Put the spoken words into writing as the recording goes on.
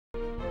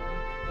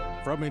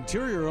From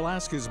Interior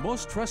Alaska's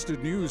most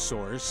trusted news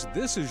source,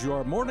 this is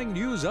your morning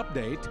news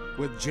update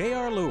with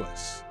J.R.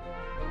 Lewis.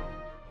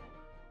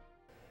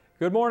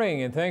 Good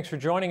morning and thanks for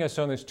joining us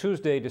on this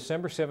Tuesday,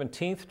 December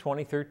 17th,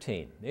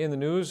 2013. In the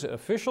news,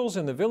 officials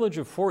in the village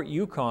of Fort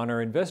Yukon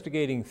are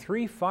investigating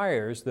 3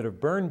 fires that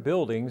have burned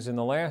buildings in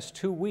the last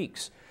 2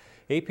 weeks.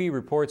 AP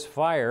reports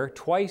fire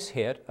twice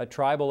hit a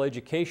tribal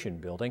education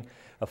building.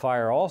 A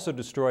fire also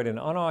destroyed an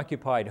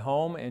unoccupied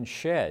home and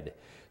shed.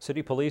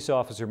 City Police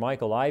Officer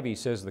Michael Ivey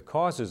says the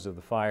causes of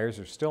the fires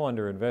are still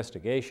under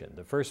investigation.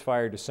 The first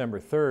fire, December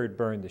 3rd,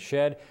 burned the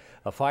shed.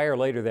 A fire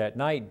later that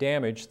night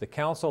damaged the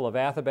Council of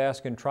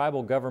Athabascan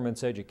Tribal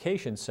Government's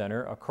Education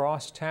Center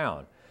across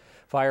town.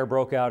 Fire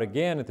broke out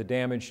again at the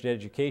damaged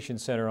Education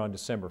Center on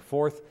December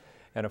 4th,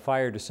 and a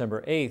fire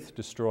December 8th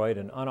destroyed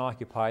an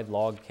unoccupied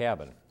log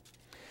cabin.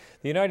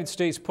 The United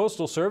States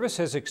Postal Service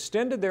has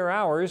extended their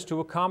hours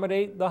to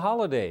accommodate the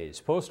holidays.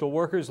 Postal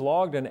workers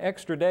logged an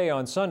extra day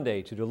on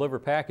Sunday to deliver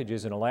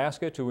packages in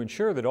Alaska to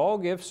ensure that all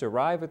gifts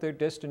arrive at their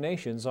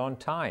destinations on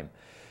time.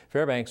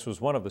 Fairbanks was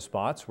one of the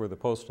spots where the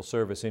Postal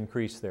Service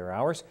increased their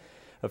hours.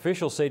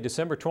 Officials say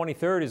December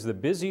 23rd is the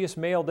busiest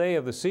mail day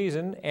of the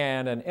season,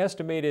 and an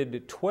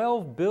estimated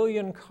 12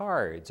 billion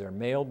cards are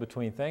mailed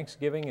between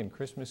Thanksgiving and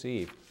Christmas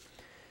Eve.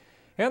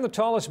 And the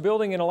tallest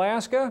building in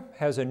Alaska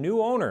has a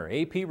new owner.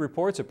 AP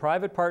reports a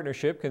private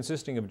partnership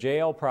consisting of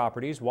JL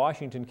Properties,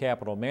 Washington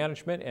Capital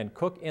Management, and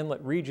Cook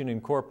Inlet Region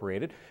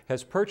Incorporated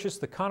has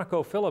purchased the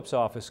ConocoPhillips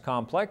office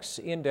complex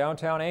in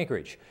downtown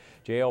Anchorage.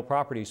 JL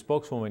Properties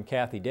spokeswoman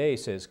Kathy Day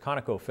says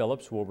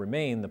ConocoPhillips will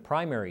remain the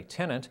primary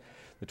tenant.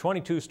 The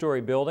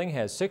 22-story building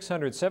has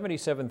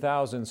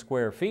 677,000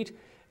 square feet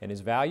and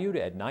is valued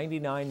at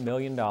 $99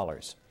 million.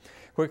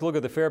 Quick look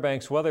at the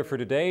Fairbanks weather for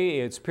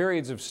today. It's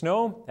periods of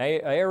snow,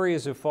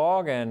 areas of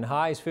fog, and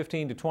highs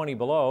 15 to 20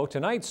 below.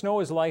 Tonight, snow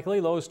is likely,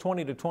 lows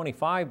 20 to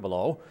 25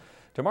 below.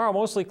 Tomorrow,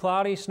 mostly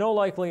cloudy, snow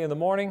likely in the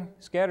morning,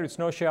 scattered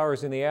snow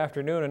showers in the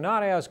afternoon, and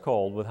not as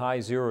cold with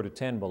highs 0 to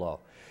 10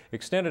 below.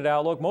 Extended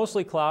outlook,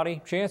 mostly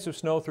cloudy, chance of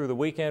snow through the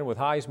weekend with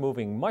highs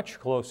moving much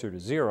closer to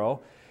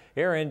 0.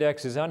 Air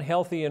index is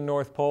unhealthy in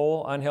North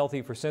Pole,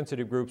 unhealthy for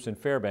sensitive groups in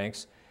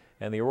Fairbanks,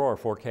 and the aurora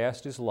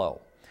forecast is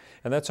low.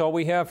 And that's all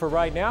we have for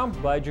right now.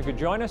 Glad you could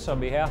join us. On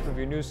behalf of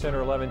your News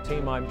Center 11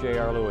 team, I'm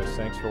J.R. Lewis.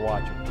 Thanks for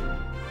watching.